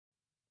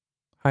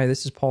Hi,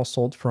 this is Paul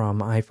Solt from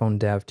iPhone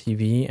Dev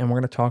TV, and we're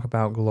going to talk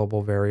about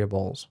global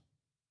variables.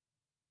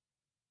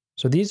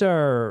 So these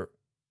are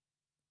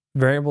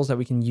variables that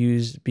we can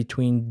use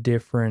between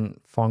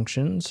different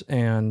functions,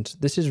 and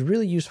this is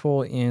really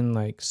useful in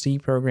like C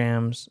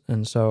programs.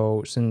 And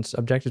so since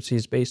Objective-C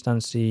is based on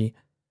C,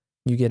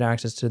 you get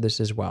access to this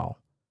as well.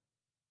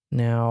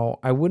 Now,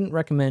 I wouldn't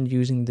recommend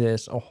using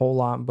this a whole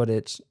lot, but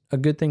it's a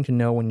good thing to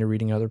know when you're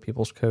reading other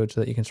people's code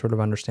so that you can sort of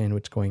understand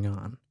what's going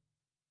on.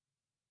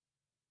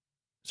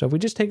 So if we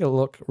just take a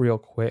look real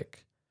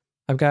quick,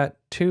 I've got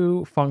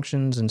two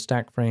functions and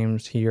stack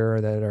frames here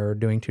that are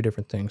doing two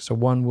different things. So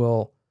one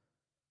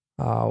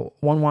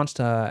wants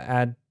to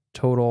add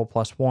total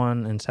plus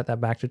 1 and set that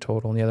back to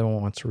total, and the other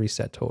one wants to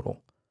reset total.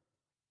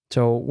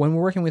 So when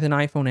we're working with an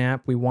iPhone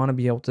app, we want to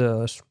be able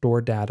to store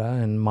data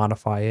and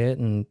modify it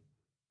and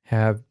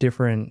have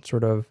different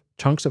sort of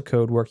chunks of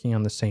code working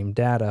on the same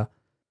data.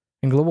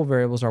 And global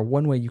variables are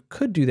one way you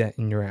could do that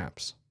in your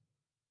apps,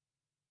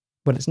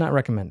 but it's not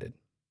recommended.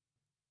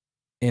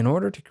 In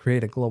order to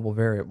create a global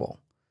variable,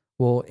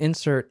 we'll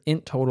insert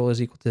int total is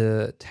equal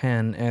to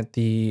 10 at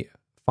the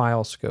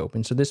file scope.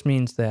 And so this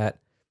means that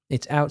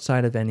it's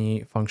outside of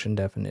any function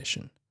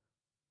definition.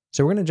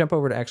 So we're going to jump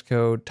over to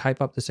Xcode,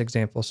 type up this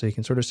example so you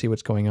can sort of see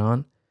what's going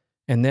on.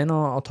 And then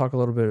I'll talk a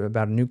little bit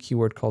about a new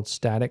keyword called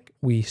static.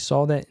 We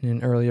saw that in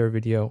an earlier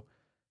video,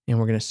 and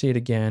we're going to see it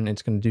again.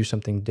 It's going to do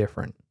something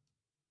different.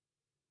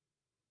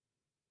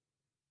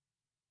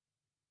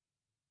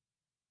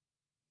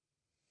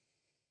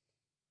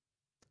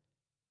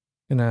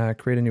 I'm going to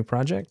create a new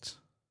project.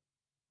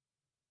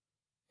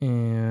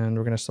 And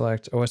we're going to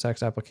select OS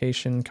X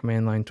application,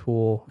 command line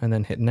tool, and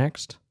then hit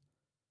next.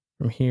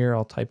 From here,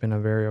 I'll type in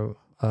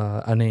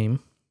a name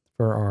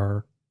for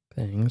our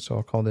thing. So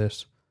I'll call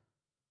this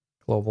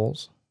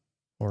globals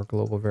or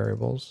global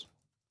variables.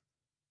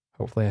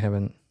 Hopefully I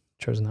haven't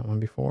chosen that one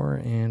before,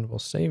 and we'll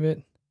save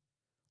it.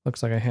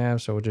 Looks like I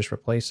have, so we'll just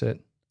replace it.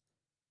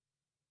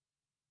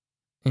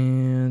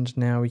 And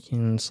now we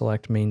can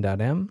select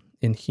main.m.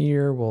 In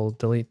here, we'll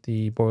delete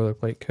the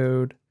boilerplate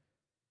code.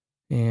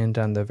 And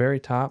on the very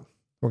top,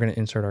 we're going to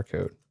insert our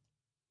code.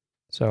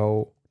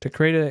 So to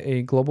create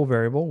a global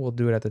variable, we'll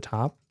do it at the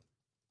top.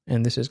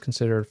 And this is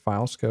considered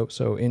file scope.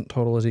 So int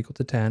total is equal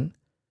to 10.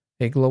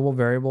 A global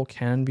variable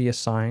can be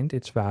assigned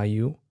its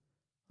value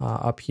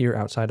up here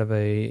outside of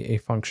a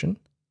function.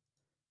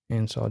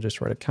 And so I'll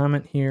just write a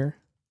comment here.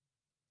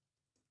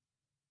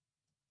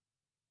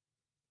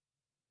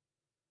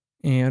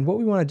 And what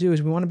we want to do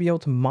is we want to be able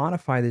to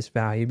modify this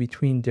value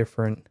between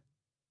different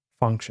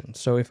functions.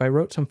 So if I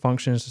wrote some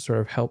functions to sort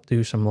of help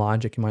do some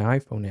logic in my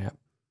iPhone app,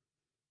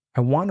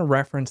 I want to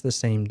reference the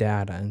same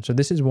data. And so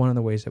this is one of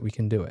the ways that we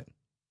can do it.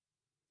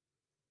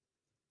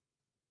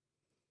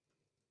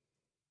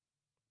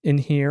 In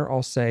here,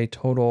 I'll say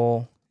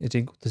total is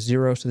equal to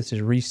 0. So this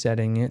is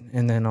resetting it.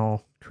 And then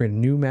I'll create a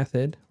new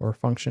method or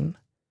function.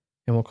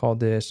 And we'll call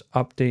this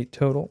update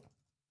total.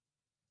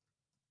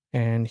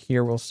 And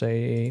here we'll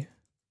say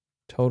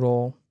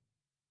total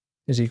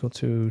is equal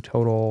to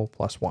total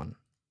plus 1.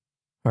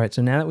 All right,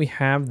 so now that we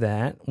have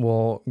that,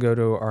 we'll go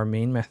to our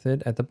main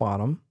method at the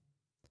bottom,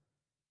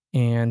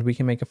 and we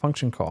can make a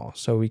function call.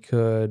 So we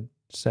could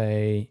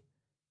say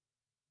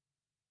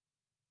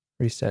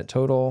reset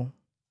total,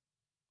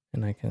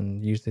 and I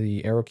can use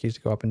the arrow keys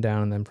to go up and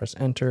down and then press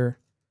enter.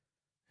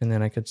 And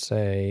then I could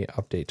say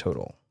update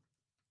total.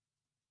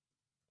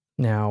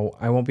 Now,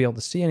 I won't be able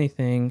to see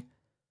anything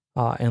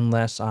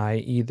unless I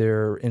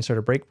either insert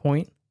a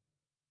breakpoint,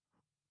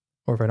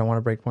 or if I don't want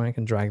a breakpoint, I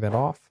can drag that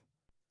off.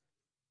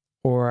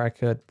 Or I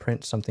could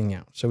print something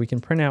out. So we can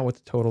print out what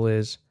the total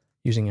is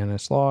using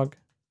NSLog.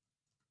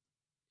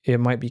 It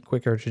might be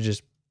quicker to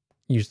just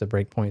use the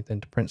breakpoint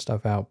than to print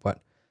stuff out, but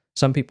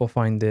some people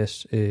find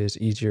this is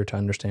easier to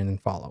understand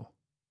and follow.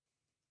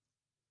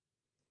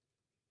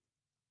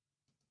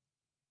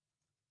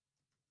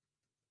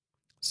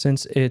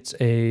 Since it's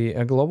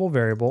a global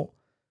variable,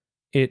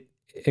 it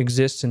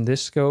exists in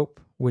this scope,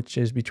 which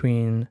is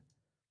between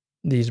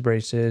these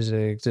braces.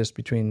 It exists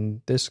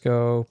between this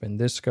scope and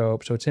this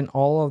scope. So it's in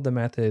all of the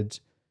methods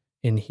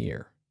in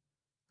here.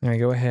 I'm going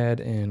to go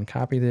ahead and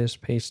copy this,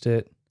 paste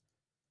it,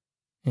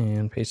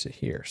 and paste it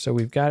here. So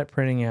we've got it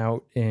printing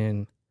out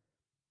in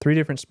 3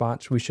 different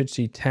spots. We should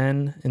see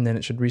 10, and then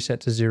it should reset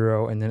to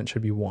 0, and then it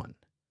should be 1.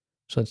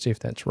 So let's see if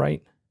that's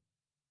right.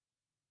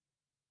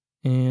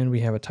 And we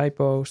have a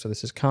typo, so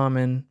this is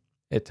common.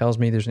 It tells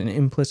me there's an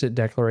implicit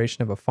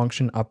declaration of a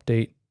function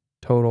update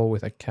total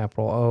with a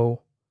capital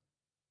O.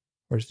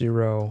 Or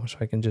 0, so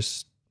I can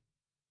just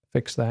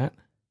fix that.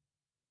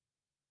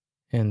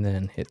 And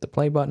then hit the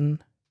play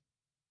button.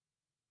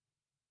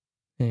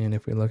 And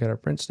if we look at our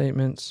print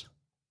statements,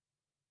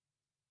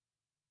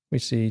 we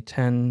see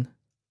 10,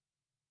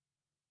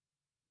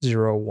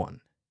 0,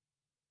 1.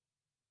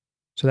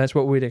 So that's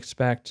what we'd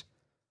expect.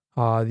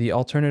 The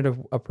alternative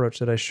approach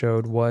that I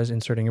showed was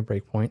inserting a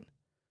breakpoint.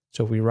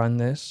 So if we run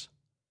this,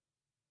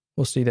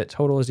 we'll see that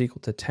total is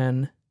equal to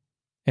 10.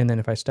 And then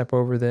if I step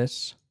over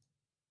this,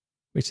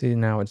 we see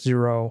now it's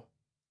 0.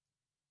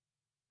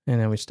 and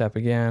then we step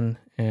again,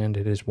 and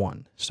it is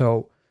 1.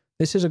 So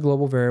this is a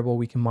global variable.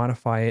 We can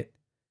modify it,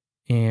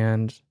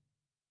 and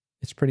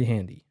it's pretty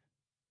handy.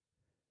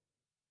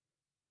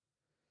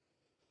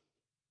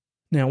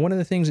 Now, one of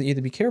the things that you have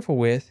to be careful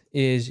with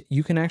is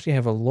you can actually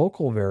have a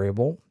local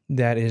variable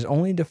that is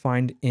only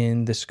defined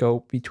in the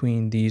scope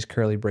between these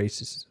curly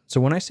braces. So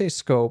when I say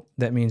scope,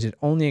 that means it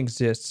only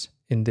exists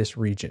in this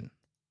region.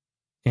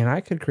 And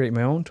I could create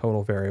my own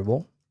total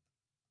variable,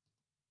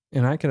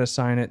 and I could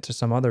assign it to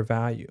some other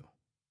value.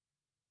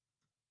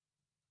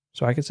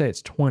 So I could say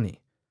it's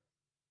 20.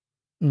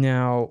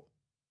 Now,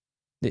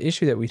 the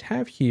issue that we'd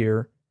have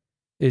here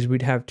is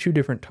we'd have two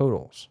different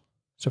totals.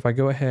 So if I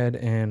go ahead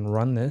and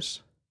run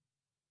this,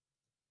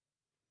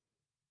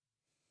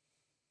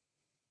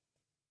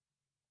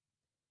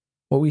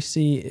 what we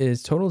see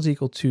is total is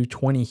equal to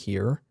 20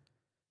 here,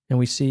 and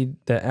we see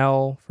the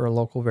L for a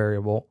local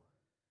variable,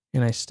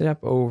 and I step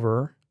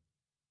over,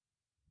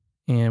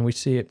 and we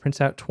see it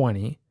prints out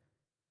 20.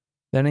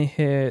 Then I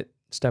hit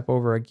step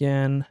over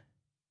again,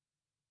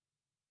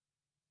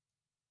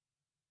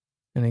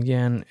 and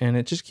again, and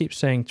it just keeps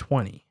saying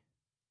 20.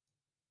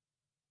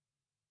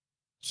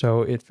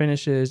 So it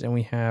finishes, and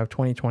we have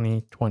 20,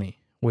 20, 20,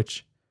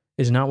 which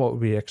is not what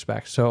we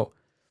expect. So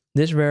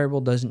this variable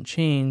doesn't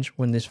change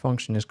when this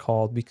function is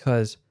called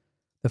because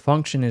the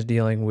function is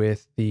dealing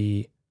with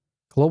the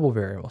global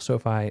variable. So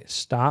if I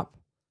stop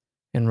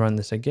and run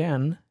this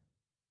again,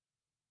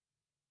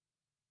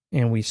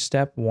 and we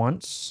step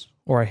once,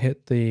 or I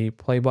hit the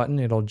play button,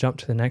 it'll jump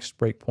to the next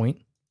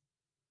breakpoint.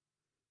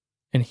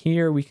 And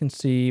here we can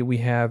see we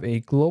have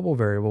a global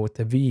variable with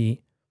the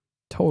V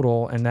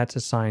total, and that's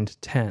assigned to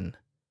 10.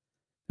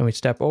 Then we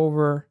step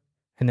over,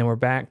 and then we're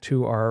back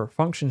to our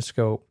function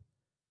scope,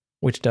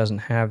 which doesn't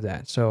have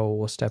that. So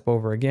we'll step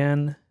over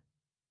again.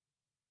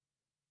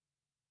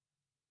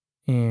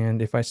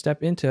 And if I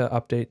step into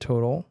update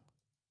total,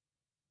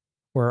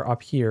 we're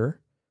up here.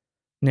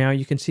 Now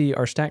you can see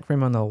our stack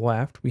frame on the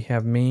left, we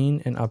have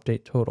main and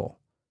update total.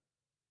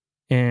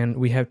 And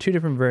we have two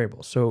different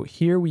variables. So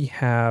here we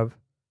have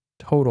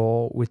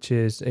total, which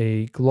is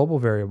a global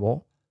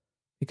variable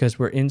because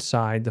we're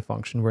inside the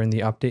function. We're in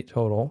the update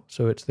total,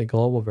 so it's the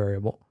global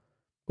variable.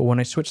 But when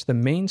I switch the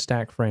main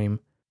stack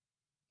frame,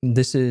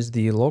 this is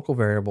the local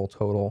variable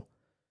total,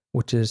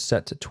 which is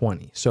set to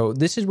 20. So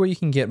this is where you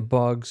can get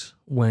bugs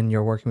when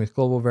you're working with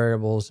global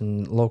variables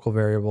and local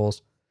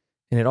variables,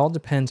 and it all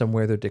depends on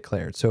where they're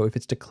declared. So if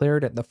it's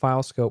declared at the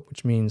file scope,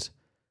 which means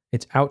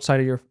it's outside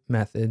of your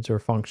methods or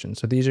functions.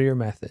 So these are your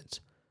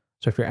methods.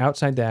 So if you're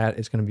outside that,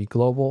 it's going to be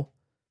global.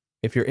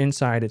 If you're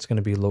inside, it's going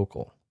to be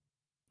local.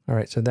 All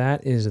right, so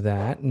that is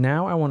that.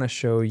 Now I want to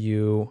show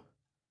you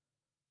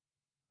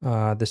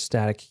the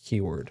static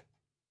keyword.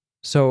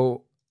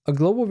 So a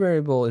global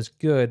variable is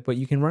good, but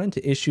you can run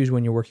into issues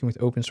when you're working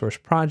with open source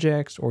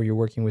projects, or you're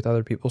working with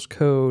other people's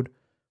code,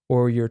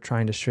 or you're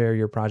trying to share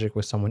your project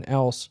with someone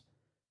else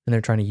and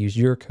they're trying to use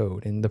your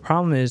code. And the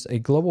problem is a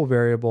global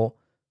variable,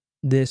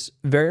 this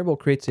variable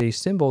creates a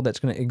symbol that's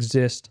going to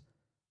exist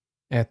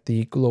at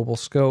the global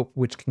scope,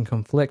 which can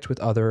conflict with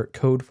other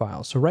code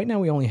files. So right now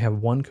we only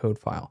have one code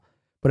file,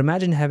 but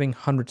imagine having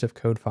hundreds of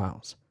code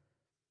files.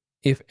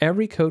 If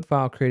every code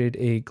file created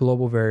a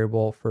global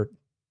variable for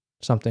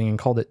something and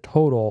called it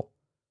total,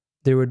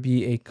 there would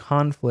be a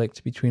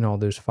conflict between all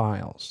those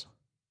files.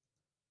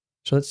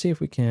 So let's see if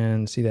we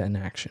can see that in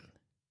action.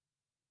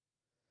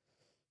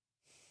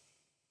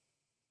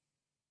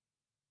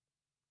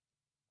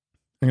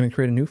 I'm going to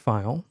create a new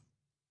file.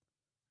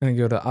 I'm going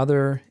to go to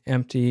other,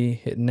 empty,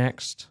 hit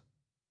next.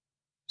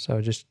 So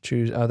just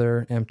choose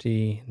other,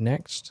 empty,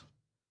 next.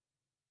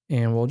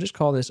 And we'll just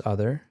call this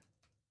other.m.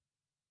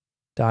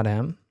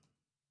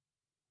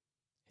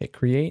 Hit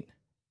create.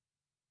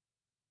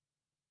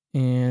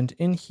 And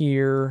in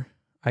here,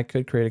 I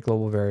could create a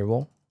global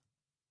variable.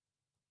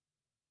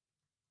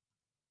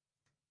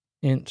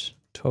 Int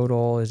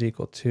total is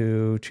equal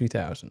to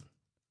 2000.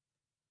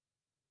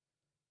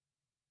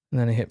 And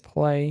then I hit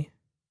play.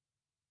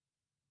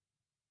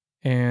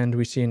 And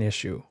we see an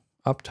issue.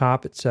 Up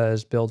top, it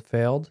says build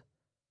failed.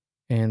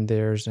 And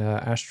there's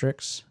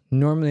asterisks.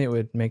 Normally, it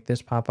would make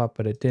this pop up,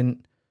 but it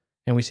didn't.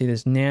 And we see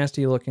this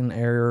nasty looking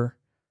error.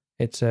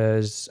 It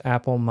says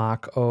Apple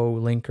Mach O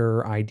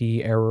linker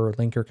ID error,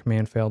 linker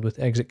command failed with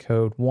exit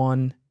code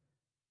 1.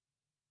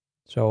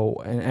 So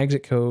an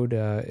exit code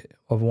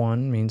of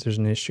 1 means there's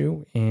an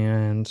issue.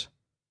 And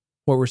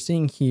what we're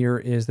seeing here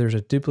is there's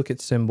a duplicate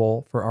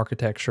symbol for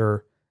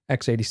architecture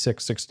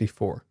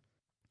x86-64.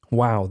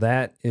 Wow,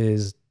 that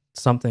is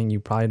something you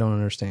probably don't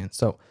understand.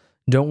 So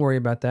don't worry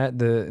about that.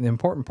 The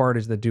important part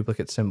is the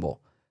duplicate symbol.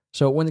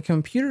 So when the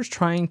computer's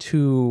trying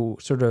to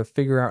sort of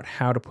figure out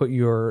how to put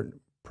your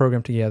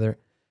program together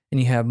and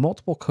you have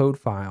multiple code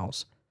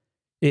files,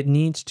 it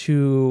needs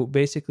to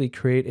basically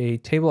create a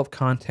table of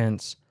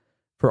contents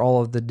for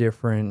all of the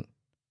different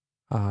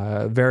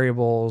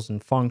variables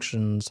and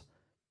functions.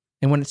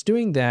 And when it's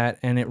doing that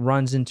and it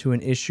runs into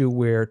an issue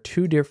where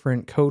two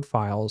different code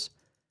files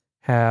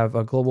have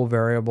a global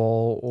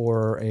variable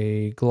or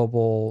a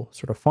global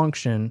sort of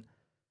function,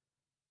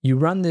 you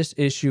run this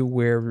issue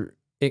where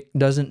it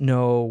doesn't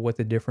know what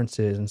the difference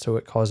is, and so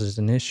it causes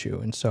an issue.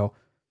 And so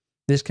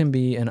this can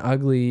be an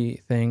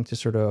ugly thing to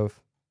sort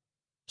of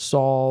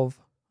solve,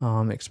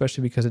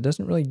 especially because it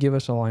doesn't really give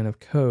us a line of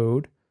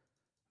code.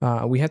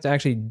 We have to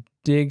actually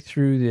dig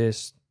through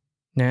this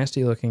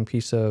nasty looking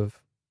piece of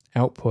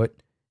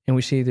output, and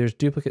we see there's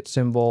duplicate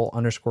symbol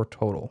underscore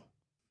total.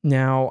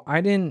 Now,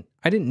 I didn't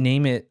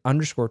name it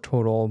underscore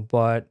total,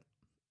 but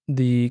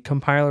the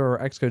compiler or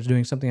Xcode is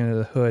doing something under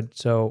the hood,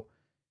 so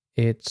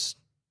it's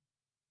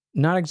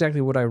not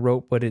exactly what I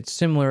wrote, but it's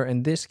similar,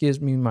 and this gives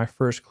me my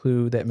first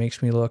clue that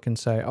makes me look and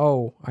say,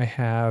 oh, I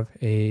have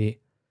a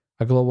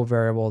global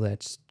variable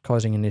that's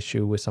causing an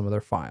issue with some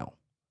other file.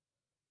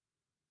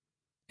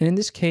 And in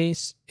this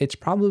case, it's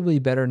probably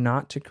better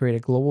not to create a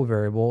global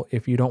variable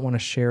if you don't want to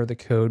share the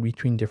code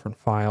between different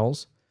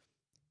files.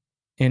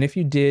 And if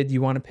you did, you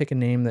want to pick a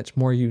name that's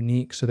more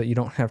unique so that you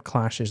don't have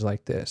clashes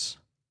like this.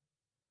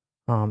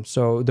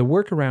 So the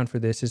workaround for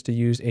this is to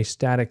use a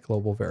static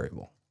global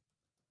variable.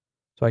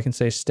 So I can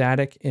say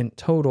static int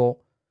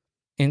total,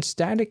 and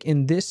static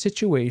in this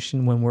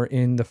situation when we're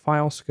in the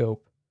file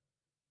scope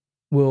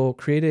will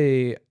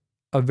create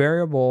a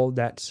variable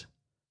that's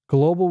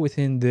global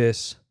within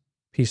this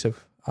piece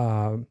of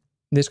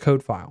this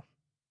code file,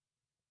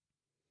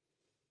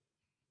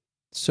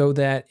 so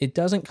that it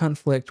doesn't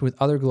conflict with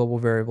other global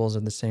variables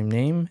of the same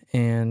name,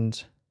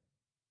 and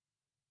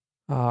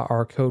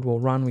our code will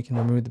run. We can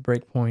remove the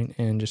breakpoint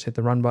and just hit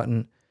the run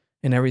button,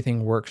 and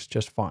everything works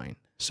just fine.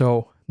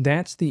 So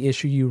that's the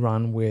issue you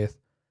run with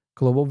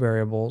global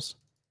variables.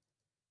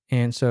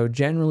 And so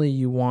generally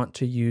you want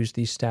to use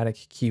the static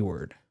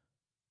keyword.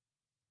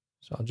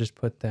 So I'll just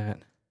put that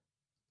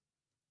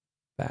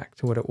back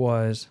to what it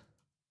was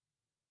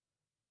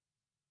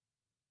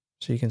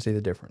so you can see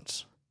the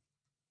difference.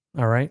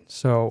 All right,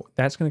 so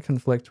that's going to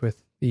conflict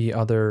with the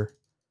other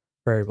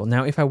variable.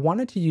 Now, if I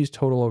wanted to use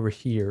total over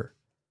here,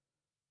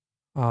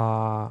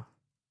 I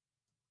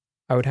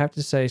would have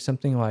to say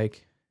something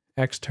like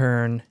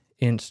xturn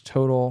int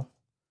total,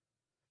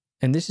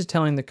 and this is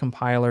telling the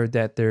compiler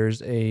that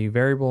there's a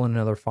variable in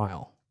another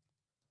file.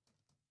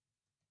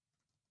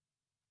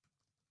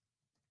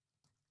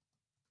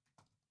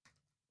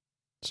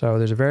 So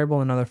there's a variable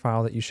in another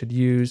file that you should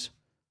use.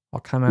 I'll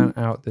comment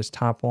out this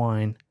top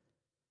line,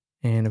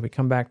 and if we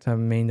come back to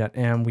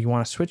main.m, we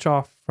want to switch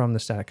off from the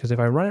static, because if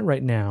I run it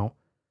right now,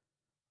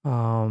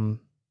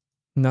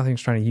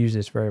 nothing's trying to use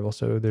this variable,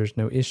 so there's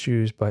no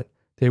issues, but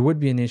there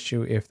would be an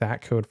issue if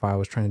that code file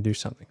was trying to do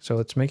something. So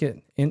let's make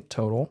it int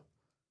total.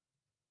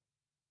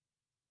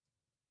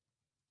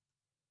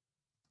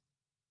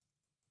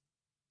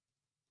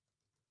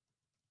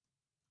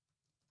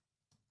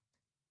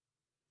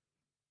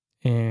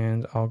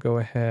 And I'll go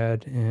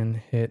ahead and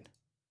hit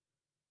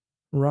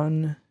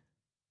run.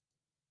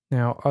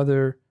 Now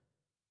other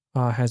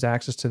has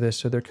access to this,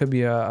 so there could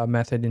be a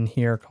method in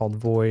here called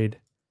void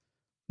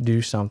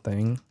do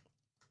something,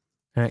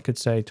 and it could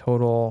say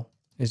total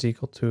is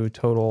equal to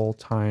total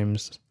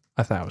times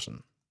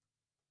 1,000.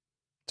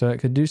 So it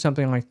could do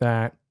something like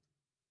that,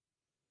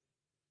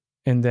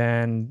 and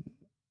then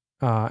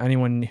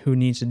anyone who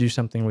needs to do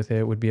something with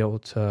it would be able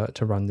to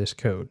run this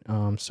code.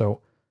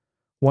 So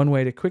one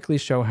way to quickly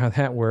show how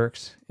that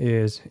works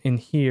is in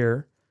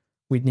here,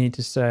 we'd need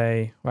to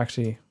say, well,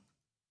 actually,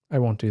 I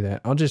won't do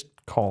that. I'll just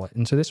call it.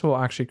 And so this will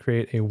actually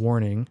create a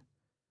warning,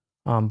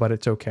 but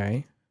it's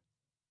okay.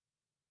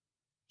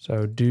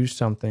 So do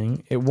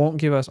something. It won't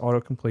give us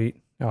autocomplete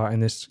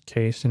in this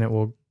case, and it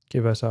will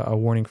give us a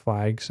warning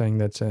flag saying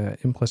that's an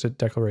implicit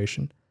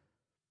declaration.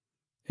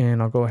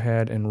 And I'll go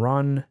ahead and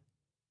run.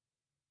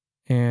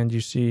 And you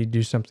see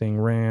do something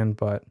ran,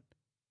 but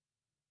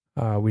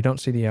we don't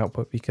see the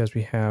output because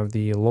we have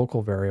the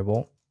local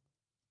variable.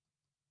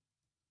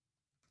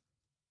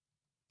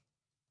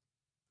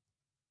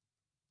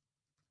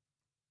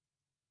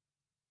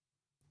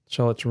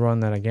 So let's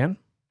run that again.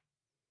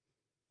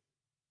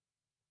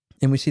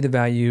 And we see the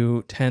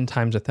value 10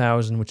 times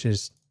 1,000, which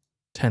is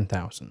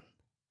 10,000.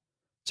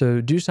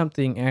 So do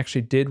something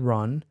actually did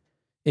run.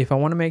 If I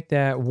want to make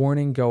that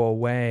warning go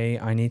away,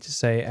 I need to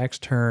say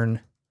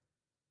xturn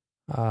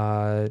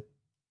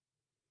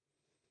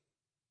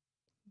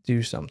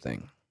do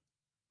something.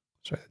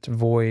 So it's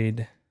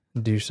void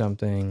do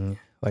something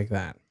like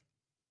that.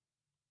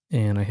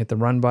 And I hit the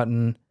run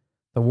button.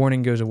 The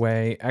warning goes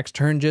away.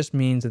 Xturn just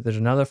means that there's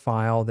another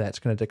file that's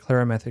going to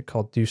declare a method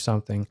called do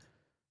something.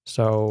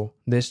 So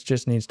this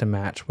just needs to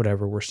match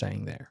whatever we're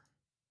saying there.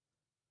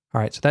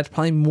 All right, so that's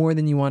probably more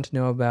than you want to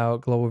know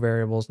about global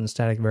variables and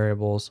static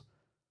variables.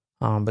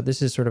 But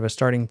this is sort of a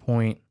starting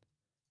point,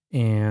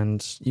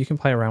 and you can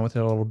play around with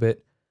it a little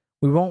bit.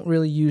 We won't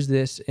really use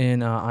this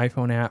in an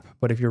iPhone app,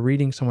 but if you're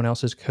reading someone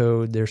else's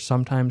code, they're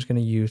sometimes going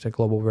to use a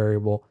global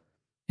variable.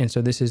 And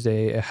so this is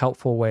a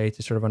helpful way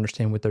to sort of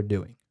understand what they're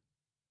doing.